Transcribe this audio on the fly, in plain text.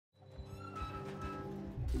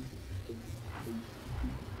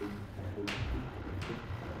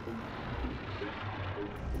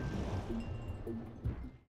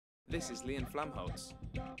This is Leon Flamholc.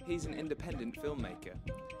 He's an independent filmmaker.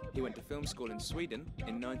 He went to film school in Sweden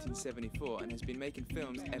in 1974 and has been making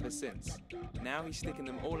films ever since. Now he's sticking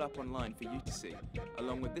them all up online for you to see,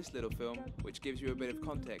 along with this little film which gives you a bit of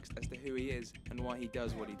context as to who he is and why he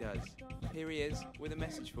does what he does. Here he is with a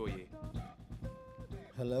message for you.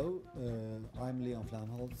 Hello, I'm Leon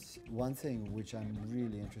Flamholc. One thing which I'm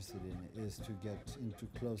really interested in is to get into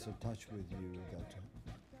closer touch with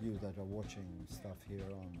you that are watching stuff here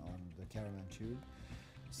on the Caravan Tube.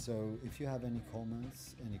 So if you have any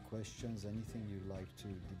comments, any questions, anything you'd like to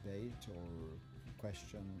debate or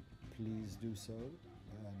question, please do so,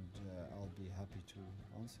 and I'll be happy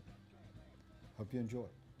to answer. Hope you enjoy.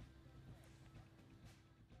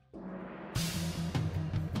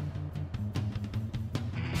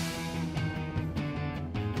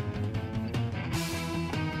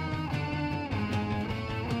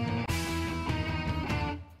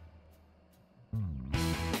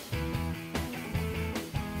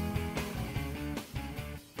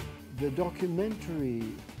 The documentary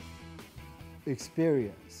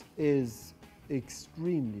experience is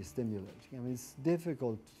extremely stimulating. I mean, it's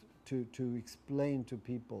difficult to explain to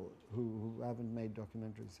people who haven't made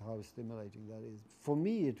documentaries how stimulating that is. For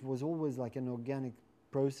me, it was always like an organic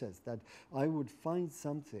process that I would find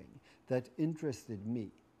something that interested me.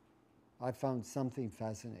 I found something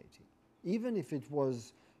fascinating, even if it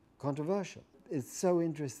was controversial. It's so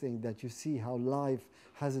interesting that you see how life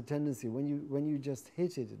has a tendency, when you just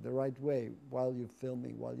hit it in the right way while you're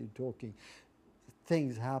filming, while you're talking,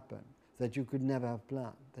 things happen that you could never have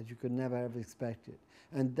planned, that you could never have expected.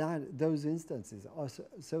 And those instances are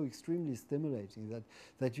so extremely stimulating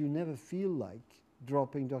that you never feel like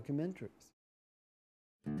dropping documentaries.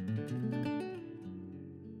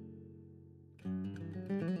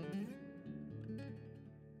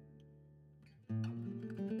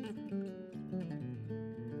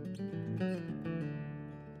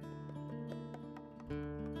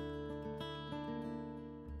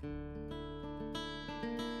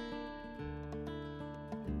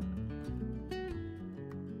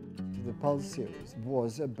 The Puls series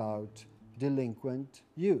was about delinquent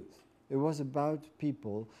youth. It was about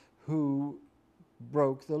people who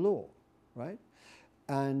broke the law, right?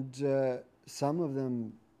 And some of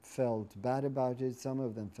them felt bad about it, some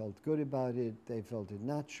of them felt good about it, they felt it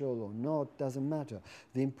natural or not, doesn't matter.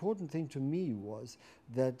 The important thing to me was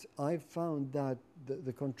that I found that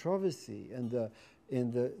the controversy and the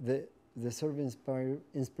sort of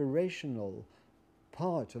inspirational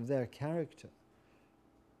part of their character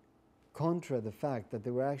contra the fact that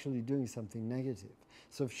they were actually doing something negative,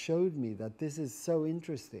 so it showed me that this is so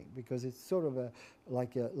interesting because it's sort of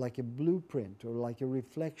like a blueprint or like a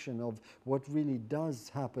reflection of what really does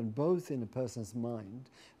happen both in a person's mind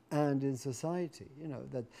and in society. You know,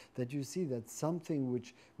 that you see that something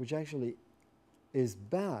which actually is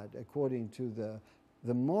bad according to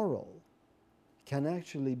the moral can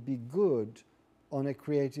actually be good on a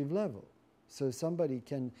creative level. So somebody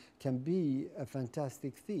can be a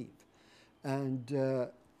fantastic thief. And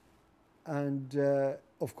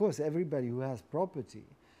of course, everybody who has property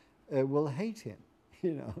will hate him,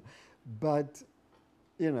 you know. But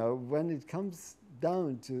you know, when it comes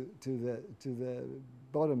down to the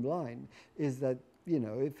bottom line, is that, you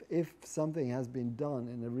know, if something has been done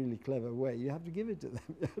in a really clever way, you have to give it to them.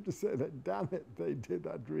 You have to say that, damn it, they did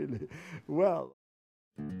that really well.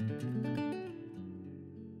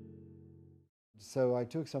 So I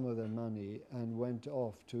took some of their money and went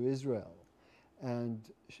off to Israel and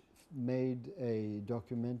made a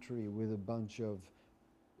documentary with a bunch of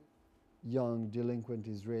young delinquent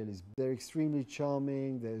Israelis. They're extremely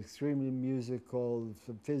charming, they're extremely musical,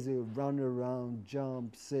 physical, run around,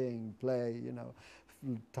 jump, sing, play, you know,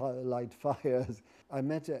 light fires. I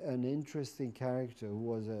met an interesting character who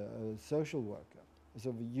was a social worker, a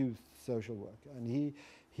sort of a youth social worker, and he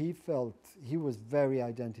felt he was very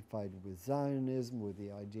identified with Zionism, with the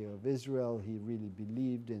idea of Israel. He really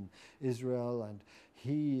believed in Israel, and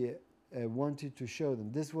he wanted to show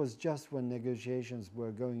them. This was just when negotiations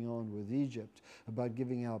were going on with Egypt about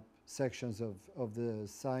giving up sections of the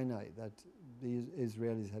Sinai that the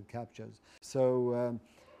Israelis had captured. So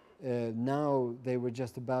now they were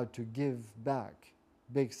just about to give back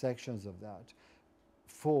big sections of that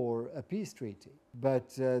for a peace treaty. But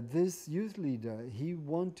this youth leader, he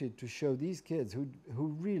wanted to show these kids who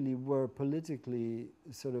really were politically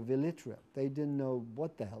sort of illiterate. They didn't know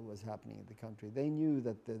what the hell was happening in the country. They knew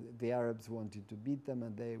that the Arabs wanted to beat them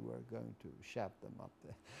and they were going to shaft them up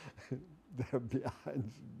there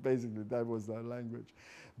behind. Basically, that was their language.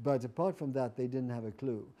 But apart from that, they didn't have a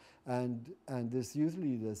clue. And this youth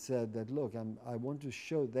leader said that, look, I want to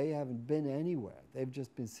show they haven't been anywhere. They've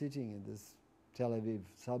just been sitting in this Tel Aviv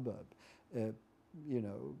suburb.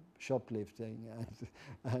 Shoplifting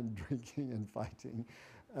and drinking and fighting,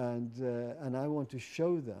 and I want to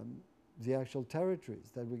show them the actual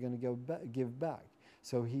territories that we're going to give back.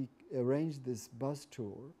 So he arranged this bus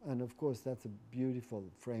tour, and of course that's a beautiful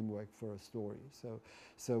framework for a story.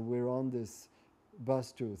 So we're on this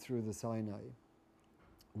bus tour through the Sinai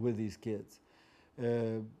with these kids,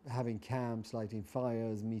 having camps, lighting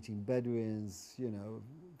fires, meeting Bedouins,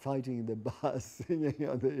 fighting in the bus, singing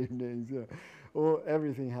on the evenings, or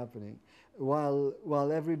everything happening, while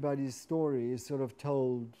everybody's story is sort of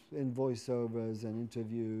told in voiceovers and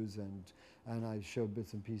interviews, and I show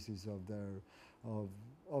bits and pieces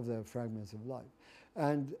of their fragments of life,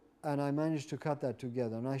 and I managed to cut that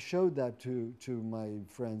together, and I showed that to my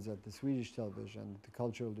friends at the Swedish television, the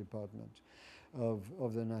cultural department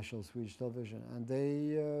of the national Swedish television, and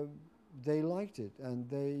they liked it, and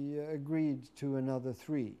they agreed to another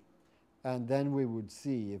 3. And then we would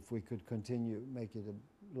see if we could continue, make it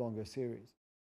a longer series.